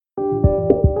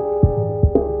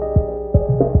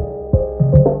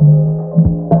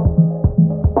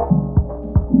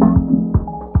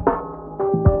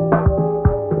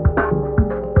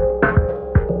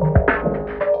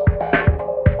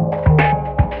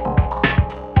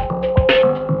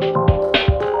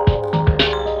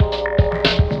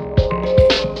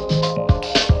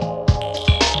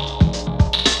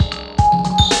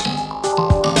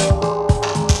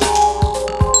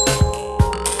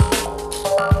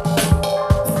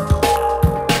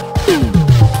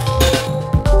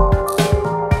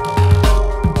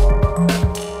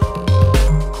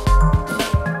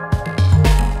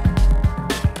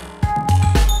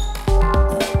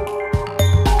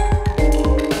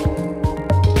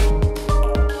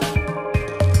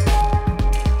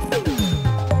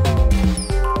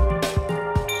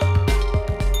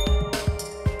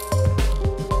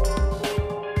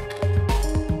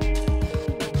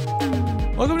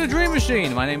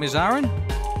Machine. My name is Aaron.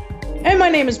 And my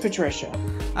name is Patricia.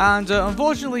 And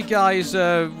unfortunately, guys,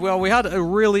 we had a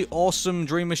really awesome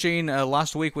Dream Machine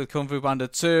last week with Kung Fu Panda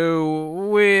 2.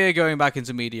 We're going back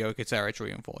into mediocre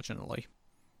territory, unfortunately.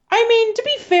 I mean, to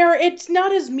be fair, it's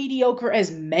not as mediocre as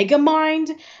Megamind,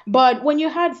 but when you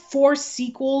had 4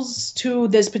 sequels to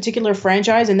this particular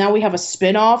franchise and now we have a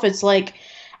spin-off, it's like,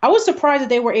 I was surprised that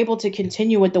they were able to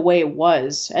continue it the way it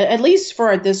was, at least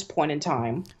for at this point in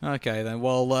time. Okay, then.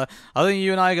 Well, I think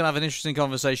you and I are going to have an interesting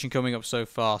conversation coming up so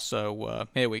far, so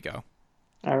here we go.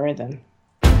 All right, then.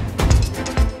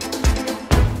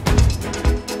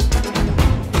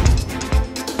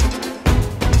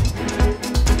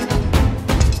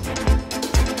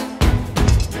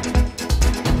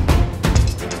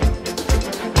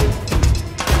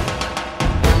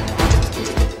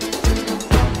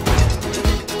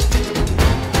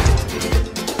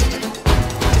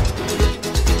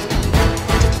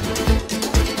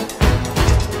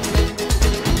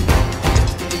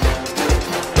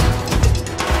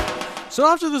 So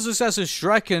after the success of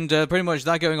Shrek and pretty much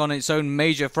that going on in its own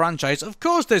major franchise, of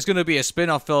course there's going to be a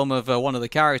spin-off film of one of the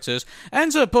characters.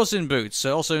 Enter Puss in Boots,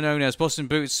 also known as Puss in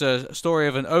Boots, Story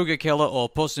of an Ogre Killer, or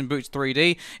Puss in Boots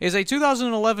 3D, is a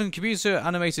 2011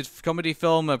 computer-animated comedy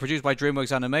film produced by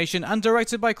DreamWorks Animation and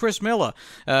directed by Chris Miller.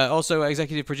 Also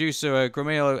executive producer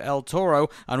Guillermo del Toro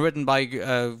and written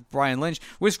by Brian Lynch,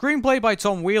 with screenplay by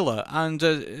Tom Wheeler. And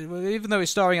even though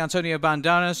it's starring Antonio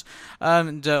Banderas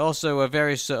and also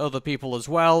various other people as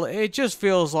well, it just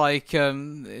feels like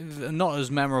not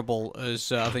as memorable as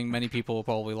I think many people will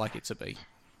probably like it to be.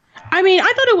 I mean, I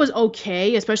thought it was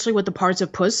okay, especially with the parts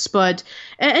of Puss, but,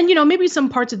 and you know, maybe some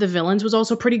parts of the villains was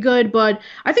also pretty good, but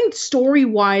I think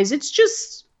story-wise, it's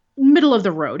just middle of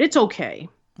the road. It's okay.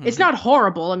 It's not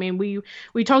horrible. I mean,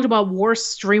 we talked about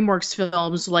worse DreamWorks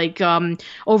films like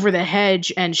Over the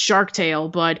Hedge and Shark Tale,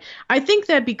 but I think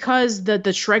that because the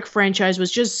Shrek franchise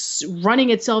was just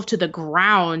running itself to the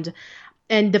ground,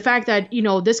 and the fact that, you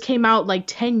know, this came out like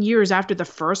 10 years after the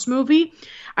first movie,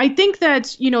 I think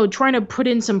that, you know, trying to put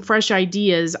in some fresh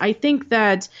ideas, I think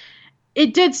that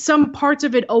it did some parts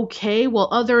of it okay, while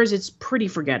others it's pretty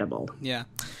forgettable. Yeah.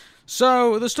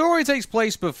 So, the story takes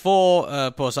place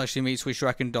before Puss actually meets with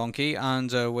Shrek and Donkey,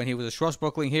 and when he was a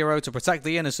swashbuckling hero to protect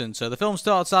the innocent. The film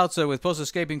starts out with Puss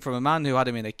escaping from a man who had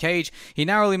him in a cage. He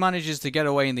narrowly manages to get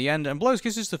away in the end, and blows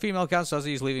kisses to female cats as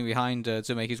he's leaving behind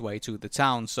to make his way to the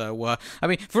town. So, I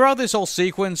mean, throughout this whole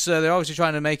sequence, they're obviously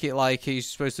trying to make it like he's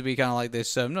supposed to be kind of like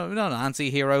this, not an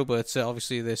anti-hero, but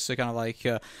obviously this kind of like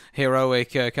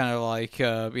heroic, kind of like,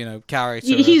 you know, character.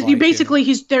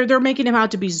 They're making him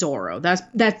out to be Zorro.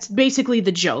 That's basically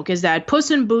the joke, is that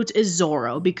Puss in Boots is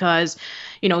Zorro because,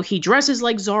 you know, he dresses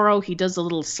like Zorro. He does a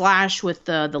little slash with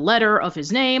the letter of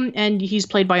his name, and he's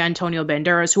played by Antonio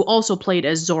Banderas, who also played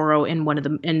as Zorro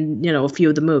in a few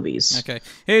of the movies. Okay,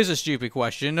 here's a stupid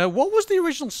question. What was the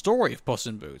original story of Puss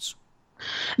in Boots?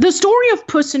 The story of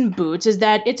Puss in Boots is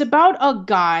that it's about a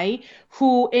guy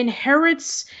who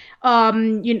inherits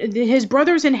his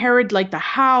brothers inherit like the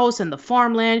house and the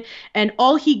farmland, and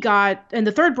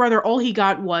the third brother, all he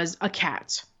got was a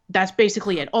cat. That's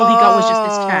basically it. All he got was just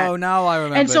this cat. Oh, now I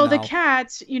remember. And so the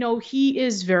cat, you know, he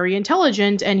is very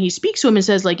intelligent, and he speaks to him and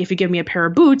says, like, if you give me a pair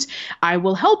of boots, I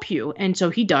will help you. And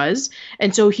so he does.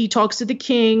 And so he talks to the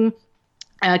king,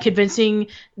 convincing,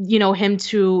 you know, him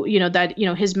to, you know, that, you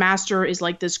know, his master is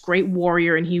like this great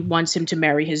warrior and he wants him to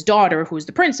marry his daughter, who's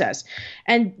the princess.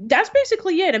 And that's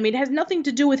basically it. I mean, it has nothing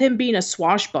to do with him being a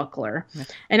swashbuckler. Yeah.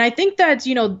 And I think that,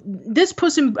 you know,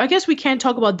 I guess we can't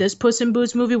talk about this Puss in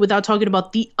Boots movie without talking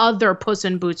about the other Puss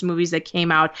in Boots movies that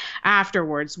came out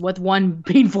afterwards, with one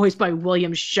being voiced by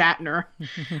William Shatner,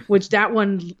 which that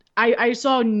one, I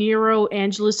saw Nero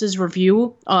Angelis's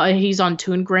review. He's on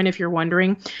Toon Grin, if you're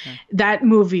wondering. Okay. That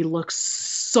movie looks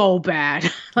so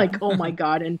bad. Like, oh my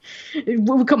God. And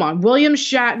come on, William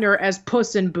Shatner as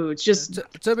Puss in Boots. Just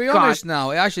to be honest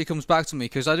now, it actually comes back to me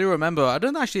because I do remember, I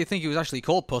don't actually think it was actually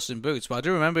called Puss in Boots, but I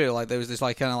do remember like there was this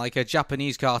like kind of like a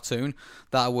Japanese cartoon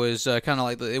that was kind of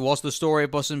like, it was the story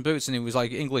of Puss in Boots, and it was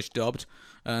like English dubbed.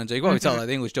 And you can probably tell that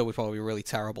the English dub was probably really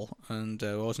terrible, and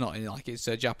it was not in like its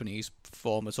Japanese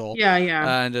form at all. Yeah,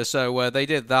 yeah. And so they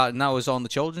did that, and that was on the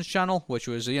Children's Channel, which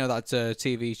was, you know, that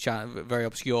TV channel, very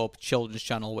obscure children's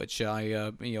channel, which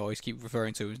I always keep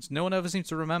referring to. No one ever seems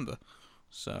to remember.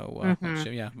 So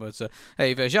yeah, but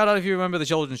hey, shout out if you remember the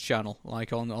Children's Channel,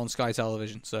 like on Sky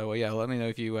Television. So yeah, let me know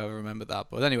if you ever remember that.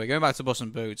 But anyway, going back to Puss in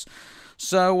Boots.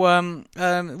 So when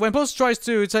Puss tries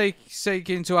to take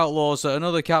in two outlaws,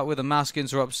 another cat with a mask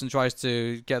interrupts and tries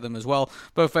to get them as well.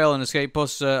 Both fail and escape.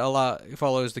 Puss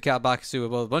follows the cat back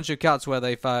to a bunch of cats where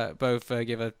they both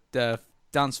give a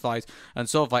dance fight and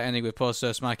sword fight ending with Puss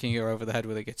smacking her over the head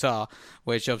with a guitar,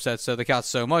 which upsets the cat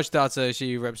so much that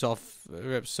she rips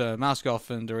her mask off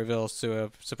and reveals to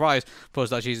her surprise Puss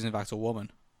that she's in fact a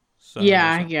woman. So,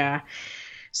 Yeah.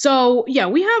 So yeah,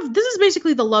 this is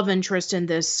basically the love interest in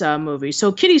this movie.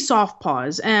 So Kitty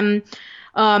Softpaws, and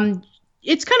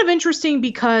it's kind of interesting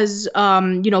because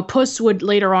Puss would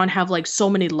later on have like so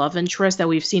many love interests that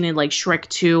we've seen in like Shrek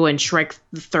 2 and Shrek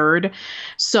the Third.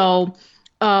 So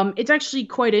it's actually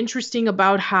quite interesting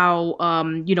about how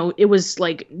it was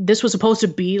like this was supposed to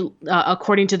be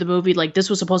according to the movie, like this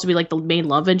was supposed to be like the main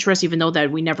love interest, even though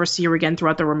that we never see her again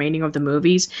throughout the remaining of the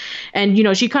movies. And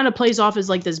she kind of plays off as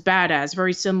like this badass,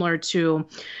 very similar to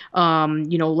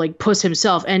like Puss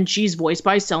himself, and she's voiced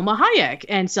by Selma Hayek,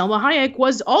 and Selma Hayek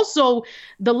was also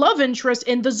the love interest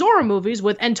in the Zorro movies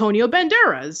with Antonio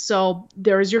Banderas, so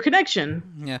there's your connection.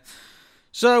 Yeah.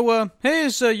 So,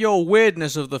 here's your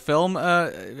weirdness of the film.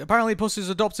 Apparently Puss's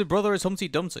adopted brother is Humpty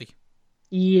Dumpty.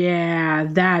 Yeah,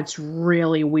 that's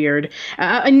really weird.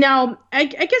 Now, I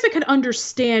guess I could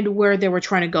understand where they were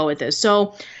trying to go with this.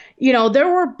 So,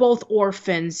 there were both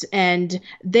orphans, and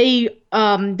they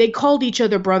called each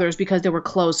other brothers because they were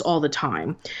close all the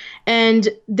time. And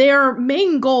their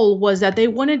main goal was that they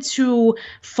wanted to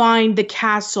find the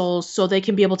castle so they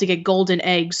can be able to get golden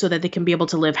eggs so that they can be able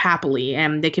to live happily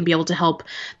and they can be able to help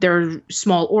their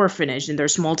small orphanage in their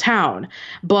small town.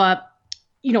 But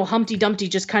Humpty Dumpty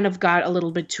just kind of got a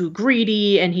little bit too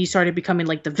greedy, and he started becoming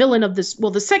like the villain of this.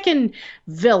 Well, the second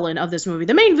villain of this movie.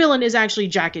 The main villain is actually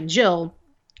Jack and Jill.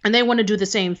 And they want to do the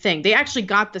same thing. They actually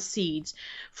got the seeds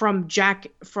from Jack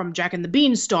and the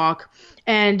Beanstalk,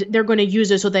 and they're going to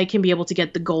use it so they can be able to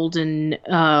get the golden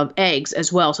eggs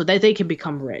as well, so that they can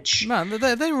become rich. Man,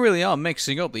 they really are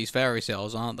mixing up these fairy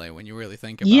tales, aren't they? When you really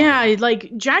think about it. Yeah,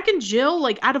 like Jack and Jill,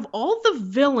 like out of all the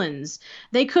villains,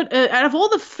 they could, out of all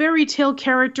the fairy tale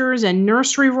characters and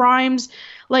nursery rhymes.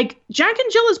 Like, Jack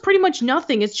and Jill is pretty much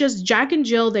nothing. It's just Jack and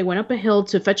Jill, they went up a hill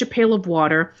to fetch a pail of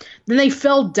water. Then they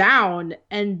fell down,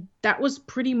 and that was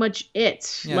pretty much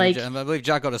it. Yeah, like, I believe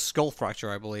Jack got a skull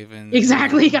fracture, I believe.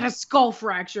 Exactly, he got a skull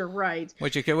fracture, right.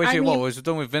 Which was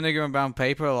done with vinegar and brown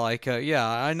paper? Like, yeah,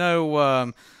 I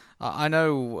know,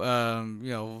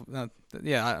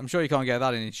 yeah, I'm sure you can't get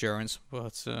that in insurance,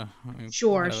 but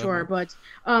Sure. But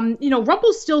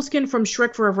Rumpelstiltskin from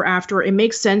Shrek Forever After, it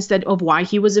makes sense of why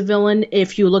he was a villain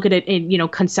if you look at it in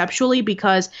conceptually,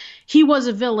 because he was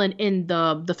a villain in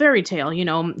the fairy tale.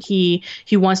 He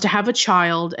wants to have a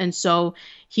child, and so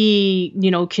he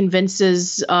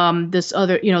convinces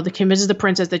convinces the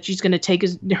princess that she's going to take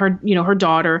her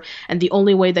daughter, and the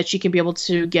only way that she can be able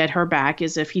to get her back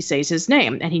is if he says his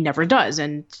name, and he never does,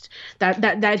 and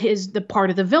that is the part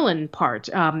of the villain part,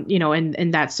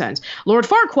 in that sense. Lord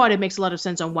Farquaad, it makes a lot of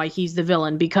sense on why he's the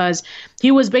villain, because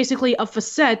he was basically a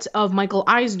facet of Michael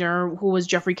Eisner, who was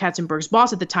Jeffrey Katzenberg's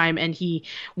boss at the time, and he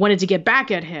wanted to get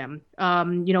back at him.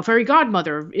 Fairy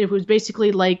Godmother, it was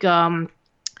basically like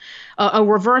a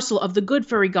reversal of the good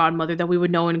fairy godmother that we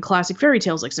would know in classic fairy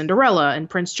tales like Cinderella and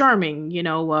Prince Charming,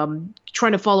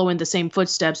 trying to follow in the same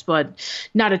footsteps but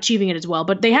not achieving it as well.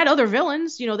 But they had other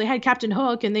villains, they had Captain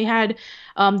Hook, and they had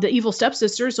the evil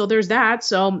stepsister, so there's that.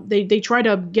 So they try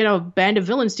to get a band of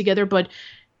villains together, but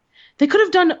they could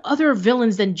have done other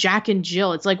villains than Jack and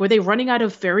Jill. It's like, were they running out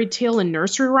of fairy tale and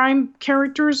nursery rhyme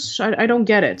characters? I don't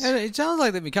get it. And it sounds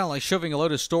like they'd be kind of like shoving a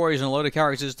load of stories and a load of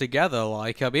characters together.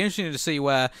 Like, it'd be interesting to see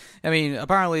where. I mean,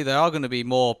 apparently there are going to be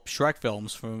more Shrek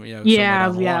films from Yeah,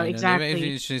 And exactly. it'd be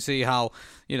interesting to see how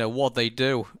what they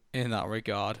do in that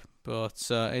regard. But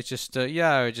it's just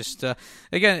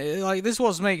again, like this is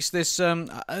what makes this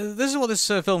this is what this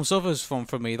film suffers from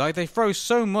for me. Like, they throw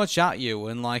so much at you,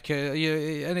 and like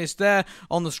and it's there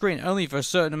on the screen only for a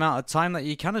certain amount of time that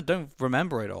you kind of don't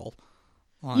remember it all.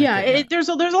 Like, there's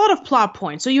a lot of plot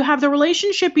points. So you have the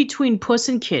relationship between Puss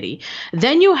and Kitty.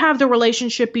 Then you have the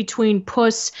relationship between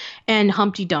Puss and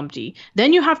Humpty Dumpty.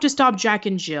 Then you have to stop Jack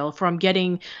and Jill from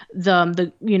getting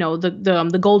the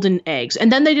golden eggs.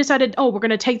 And then they decided, we're going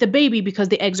to take the baby because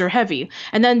the eggs are heavy.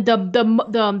 And then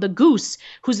the goose,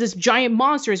 who's this giant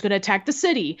monster, is going to attack the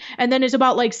city. And then it's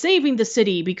about like saving the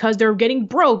city because they're getting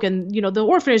broke, and the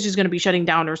orphanage is going to be shutting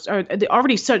down, or they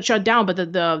already shut down, but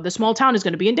the small town is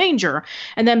going to be in danger.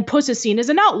 And then Puss is seen as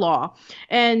an outlaw.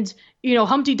 And,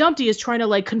 Humpty Dumpty is trying to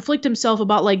like conflict himself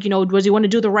about like, does he want to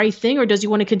do the right thing, or does he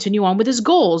want to continue on with his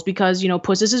goals because,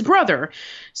 Puss is his brother.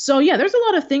 So, yeah, there's a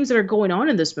lot of things that are going on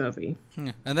in this movie.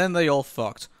 Yeah. And then they all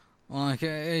fucked. Like,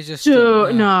 it's just...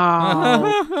 Dude,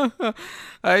 no.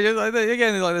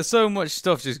 Again, like, there's so much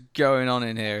stuff just going on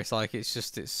in here. It's like,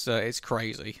 it's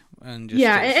crazy. and just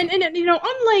Yeah, and you know,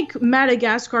 unlike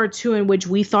Madagascar 2, in which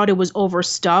we thought it was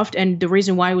overstuffed, and the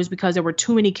reason why was because there were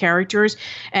too many characters,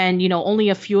 and you know, only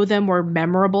a few of them were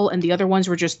memorable, and the other ones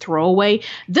were just throwaway.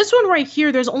 This one right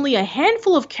here, there's only a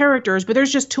handful of characters, but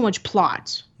there's just too much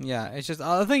plot. Yeah, it's just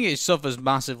I think it suffers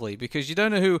massively because you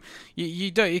don't know who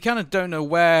you kind of don't know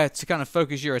where to kind of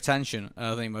focus your attention.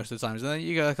 I think most of the times, and then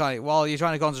you go like while you're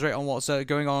trying to concentrate on what's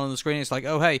going on the screen, it's like,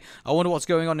 oh hey, I wonder what's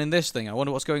going on in this thing. I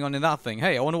wonder what's going on in that thing.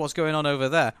 Hey, I wonder what's going on over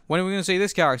there. When are we going to see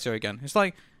this character again? It's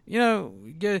like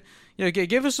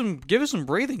give us some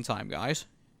breathing time, guys.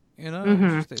 You know,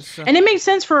 and it makes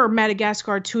sense for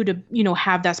Madagascar 2 to, you know,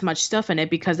 have that much stuff in it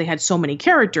because they had so many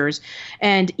characters,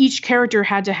 and each character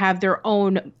had to have their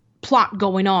own plot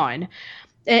going on.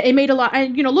 It made a lot,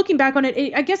 and you know, looking back on it,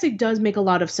 I guess it does make a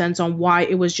lot of sense on why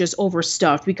it was just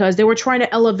overstuffed, because they were trying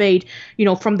to elevate, you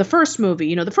know, from the first movie.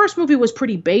 You know, the first movie was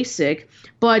pretty basic,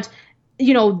 but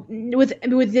you know, with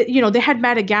you know, they had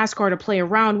Madagascar to play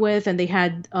around with, and they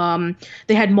had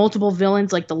multiple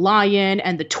villains like the lion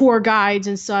and the tour guides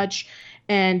and such,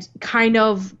 and kind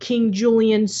of King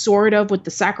Julian sort of with the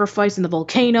sacrifice and the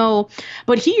volcano.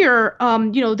 But here,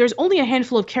 you know, there's only a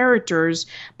handful of characters,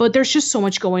 but there's just so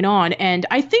much going on, and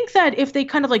I think that if they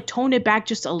kind of like tone it back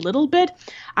just a little bit,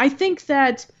 I think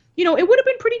that, you know, it would have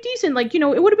been pretty decent. Like, you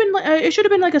know, it would have been, it should have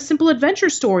been like a simple adventure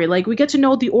story. Like, we get to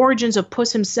know the origins of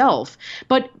Puss himself.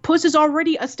 But Puss is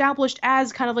already established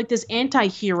as kind of like this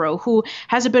anti-hero who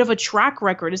has a bit of a track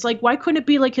record. It's like, why couldn't it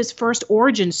be like his first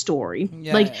origin story?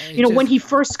 Yeah, like, you know, when he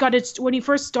first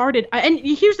started. And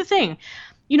here's the thing.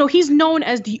 You know, he's known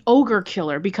as the ogre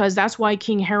killer because that's why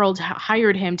King Harold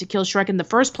hired him to kill Shrek in the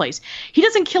first place. He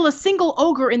doesn't kill a single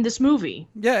ogre in this movie.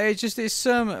 Yeah, it's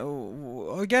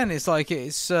again, it's like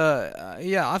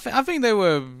yeah, I think they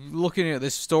were looking at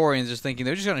this story and just thinking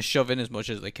they're just going to shove in as much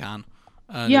as they can.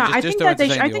 Yeah, I think that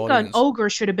I think an ogre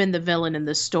should have been the villain in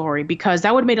this story, because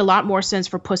that would have made a lot more sense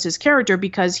for Puss's character,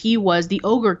 because he was the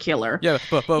ogre killer. Yeah,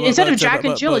 but instead of Jack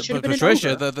and Jill, it should have been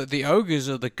Patricia, an ogre. the ogres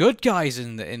are the good guys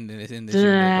in this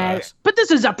universe. But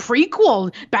this is a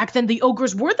prequel. Back then, the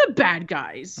ogres were the bad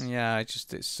guys. Yeah,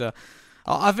 it's.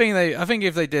 I think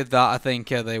if they did that, I think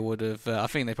they would have. I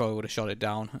think they probably would have shot it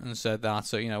down and said that.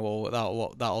 So, you know,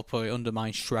 well, that'll probably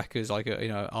undermine Shrek as like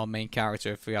our main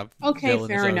character if we have. Okay,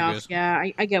 fair enough. Yeah,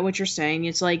 I get what you're saying.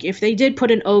 It's like if they did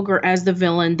put an ogre as the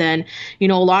villain, then, you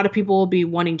know, a lot of people will be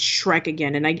wanting Shrek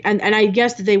again, and I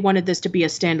guess that they wanted this to be a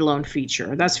standalone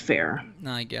feature. That's fair.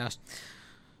 I guess.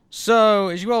 So,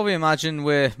 as you probably imagine,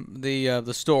 where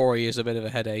the story is a bit of a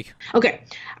headache. Okay.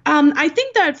 I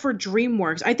think that for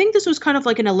DreamWorks, I think this was kind of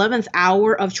like an 11th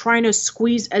hour of trying to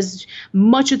squeeze as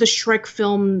much of the Shrek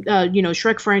film,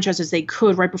 Shrek franchise as they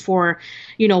could right before,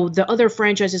 you know, the other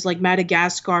franchises like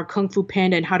Madagascar, Kung Fu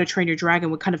Panda, and How to Train Your Dragon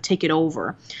would kind of take it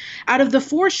over. Out of the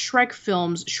 4 Shrek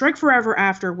films, Shrek Forever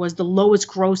After was the lowest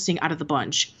grossing out of the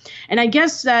bunch. And I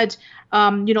guess that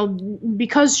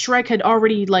because Shrek had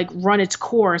already like run its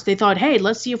course, they thought, hey,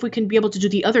 let's see if we can be able to do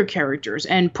the other characters.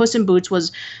 And Puss in Boots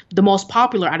was the most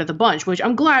popular out of the bunch, which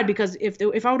I'm glad, because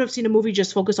if I would have seen a movie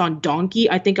just focus on Donkey,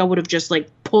 I think I would have just like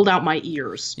pulled out my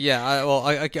ears. Yeah,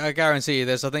 I guarantee you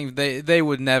this. I think they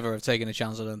would never have taken a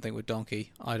chance, I don't think, with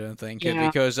Donkey. I don't think. Yeah.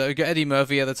 Because Eddie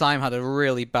Murphy at the time had a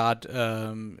really bad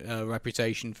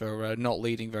reputation for not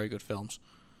leading very good films.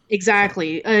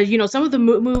 Exactly. Some of the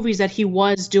movies that he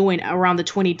was doing around the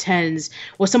 2010s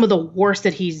was some of the worst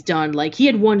that he's done. Like, he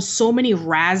had won so many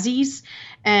Razzies,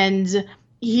 and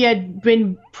he had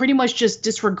been pretty much just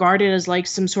disregarded as like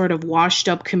some sort of washed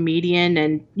up comedian,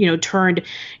 and, you know, turned,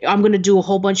 I'm going to do a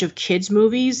whole bunch of kids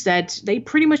movies that they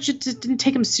pretty much just didn't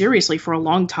take him seriously for a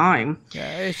long time.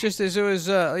 Yeah, it's just, it was,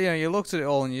 you looked at it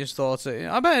all and you just thought,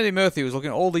 I bet Eddie Murphy was looking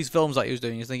at all these films that he was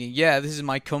doing, he's thinking, yeah, this is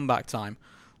my comeback time.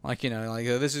 Like, you know, like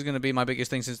this is going to be my biggest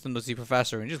thing since The Nutty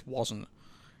Professor, and it just wasn't.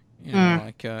 You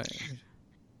know,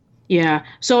 Yeah,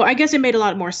 so I guess it made a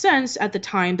lot more sense at the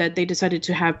time that they decided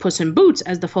to have Puss in Boots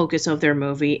as the focus of their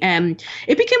movie, and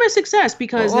it became a success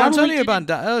because Antonio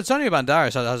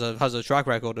Banderas has a track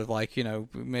record of, like, you know,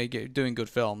 doing good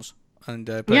films and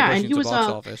pushing to box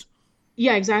office.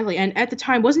 Yeah, exactly. And at the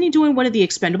time, wasn't he doing one of the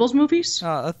Expendables movies?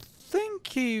 I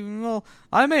think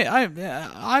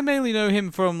I mainly know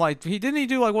him from, like, he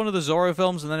do like one of the Zorro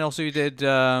films, and then also he did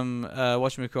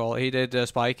he did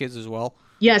Spy Kids as well.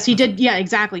 Yes, he did. Yeah,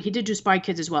 exactly. He did do Spy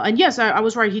Kids as well. And yes, I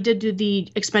was right. He did do the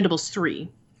Expendables 3.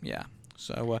 Yeah.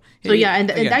 And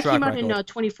that came out in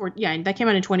 2014. Yeah, and that came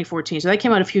out in 2014. So that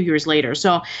came out a few years later.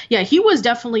 So yeah, he was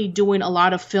definitely doing a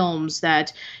lot of films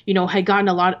that, you know, had gotten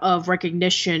a lot of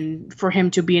recognition for him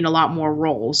to be in a lot more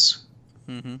roles.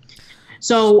 Mm-hmm.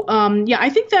 So, yeah,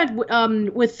 I think that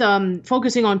with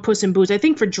focusing on Puss in Boots, I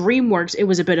think for DreamWorks it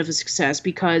was a bit of a success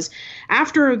because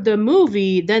after the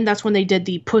movie, then that's when they did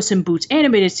the Puss in Boots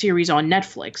animated series on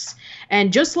Netflix.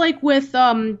 And just like with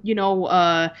How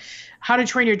to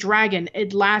Train Your Dragon,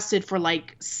 it lasted for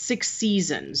like 6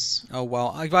 seasons. Oh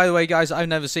well. By the way, guys, I've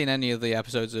never seen any of the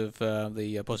episodes of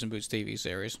the Puss in Boots TV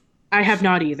series. I have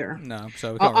not either. No,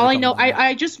 so we All can't really I know, comment on that.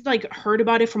 I just like heard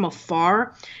about it from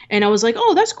afar, and I was like,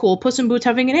 "Oh, that's cool." Puss in Boots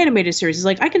having an animated series. It's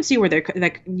like I can see where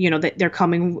they're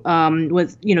coming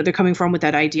with they're coming from with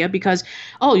that idea because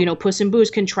Puss in Boots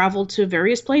can travel to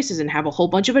various places and have a whole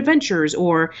bunch of adventures,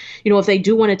 or if they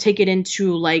do want to take it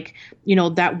into like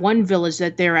that one village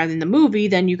that they're at in the movie,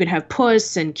 then you can have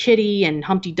Puss and Kitty and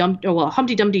Humpty Dumpty. Oh, well,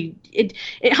 Humpty Dumpty.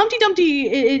 Humpty Dumpty.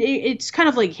 It's kind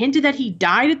of like hinted that he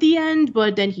died at the end,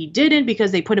 but then he didn't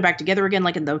because they put it back together again,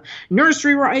 like in the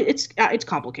nursery. Right? It's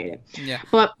complicated. Yeah.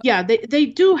 But yeah, they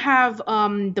do have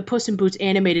the Puss in Boots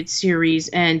animated series,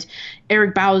 and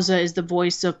Eric Bauza is the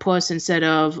voice of Puss instead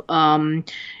of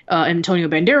Antonio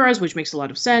Banderas, which makes a lot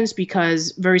of sense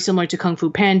because very similar to Kung Fu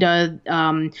Panda,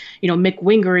 Mick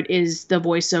Wingert is the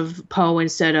voice of Poe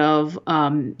instead of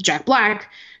Jack Black.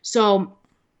 So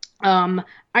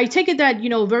I take it that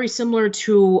very similar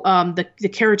to the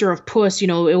character of Puss, it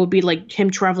would be like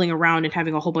him traveling around and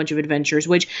having a whole bunch of adventures,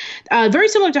 which very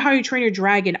similar to How You Train Your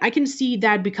Dragon. I can see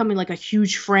that becoming like a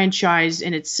huge franchise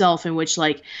in itself, in which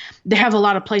like they have a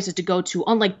lot of places to go to,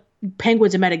 unlike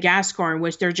Penguins in Madagascar, in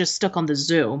which they're just stuck on the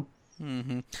zoo.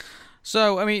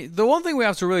 So, I mean, the one thing we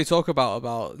have to really talk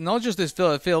about not just this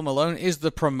film alone is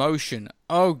the promotion.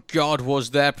 Oh God,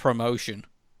 was there promotion?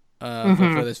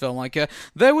 For this film. Like,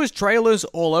 there was trailers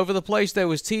all over the place. There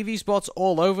was TV spots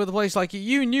all over the place. Like,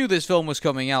 you knew this film was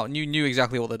coming out, and you knew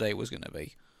exactly what the date was going to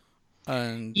be.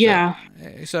 And yeah,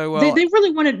 so they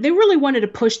really wanted to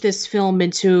push this film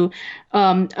into,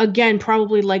 again,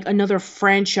 probably like another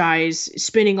franchise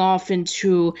spinning off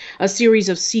into a series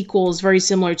of sequels, very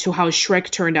similar to how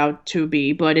Shrek turned out to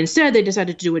be. But instead, they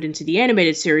decided to do it into the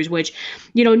animated series, which,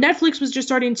 Netflix was just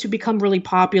starting to become really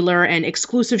popular, and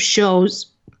exclusive shows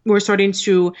we're starting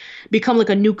to become like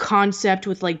a new concept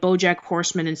with like BoJack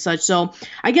Horseman and such. So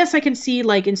I guess I can see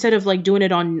like instead of like doing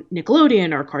it on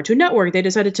Nickelodeon or Cartoon Network, they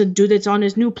decided to do this on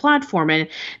his new platform, and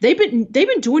they've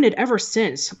been doing it ever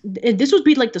since. And this would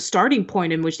be like the starting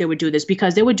point in which they would do this,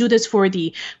 because they would do this for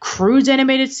the Croods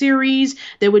animated series.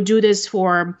 They would do this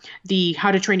for the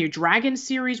How to Train Your Dragon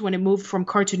series when it moved from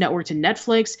Cartoon Network to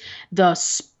Netflix.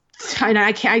 And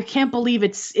I can't believe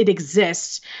it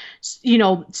exists.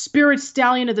 Spirit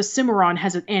Stallion of the Cimarron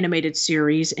has an animated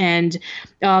series, and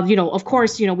of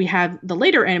course, we have the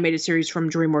later animated series from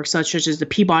DreamWorks, such as the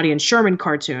Peabody and Sherman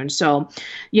cartoons. So,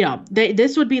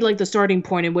 this would be like the starting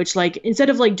point in which, like, instead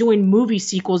of like doing movie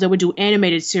sequels, they would do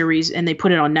animated series, and they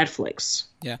put it on Netflix.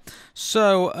 Yeah.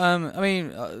 So, I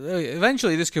mean,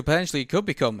 eventually this could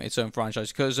become its own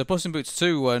franchise, because Puss in Boots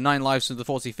 2, Nine Lives of the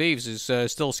 40 Thieves, is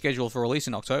still scheduled for release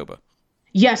in October.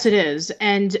 Yes, it is.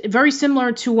 And very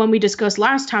similar to when we discussed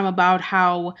last time about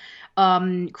how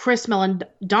Chris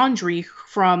Meledandri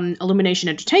from Illumination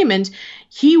Entertainment,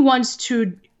 he wants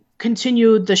to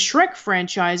continue the Shrek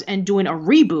franchise and doing a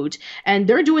reboot, and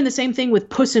they're doing the same thing with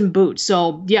Puss in Boots.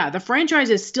 So yeah, the franchise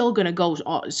is still gonna go.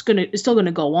 It's still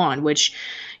gonna go on. Which,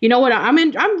 what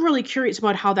I'm really curious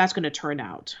about how that's gonna turn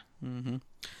out.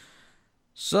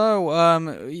 So,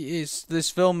 this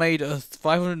film made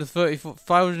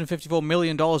 $554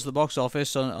 million at the box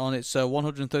office on its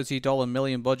 $130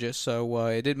 million budget. So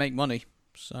it did make money.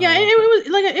 So, yeah,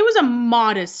 it was a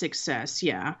modest success.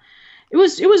 Yeah. It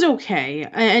was okay.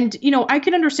 And, I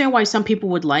can understand why some people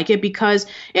would like it because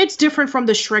it's different from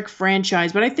the Shrek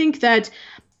franchise. But I think that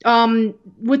I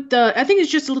think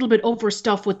it's just a little bit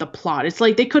overstuffed with the plot. It's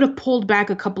like they could have pulled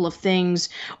back a couple of things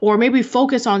or maybe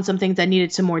focus on some things that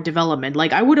needed some more development.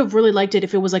 Like, I would have really liked it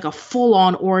if it was like a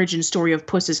full-on origin story of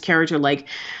Puss's character, like,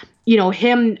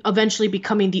 him eventually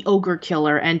becoming the ogre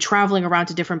killer and traveling around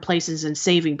to different places and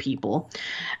saving people.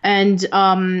 And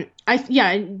they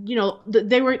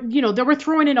were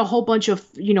throwing in a whole bunch of,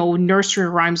 nursery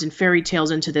rhymes and fairy tales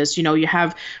into this. You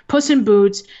have Puss in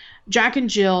Boots, Jack and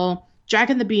Jill, Jack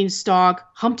and the Beanstalk,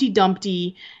 Humpty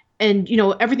Dumpty, and,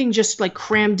 everything just like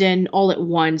crammed in all at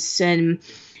once. And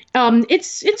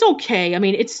it's okay. I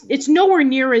mean, it's nowhere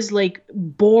near as like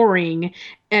boring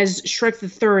as Shrek the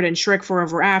Third and Shrek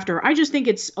Forever After. I just think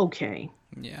it's okay.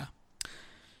 Yeah.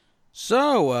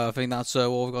 So I think that's what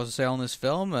we've got to say on this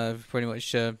film. Pretty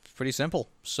much, pretty simple.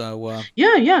 So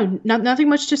nothing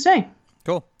much to say.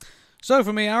 Cool. So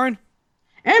for me, Aaron,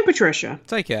 and Patricia,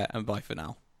 take care and bye for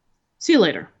now. See you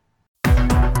later.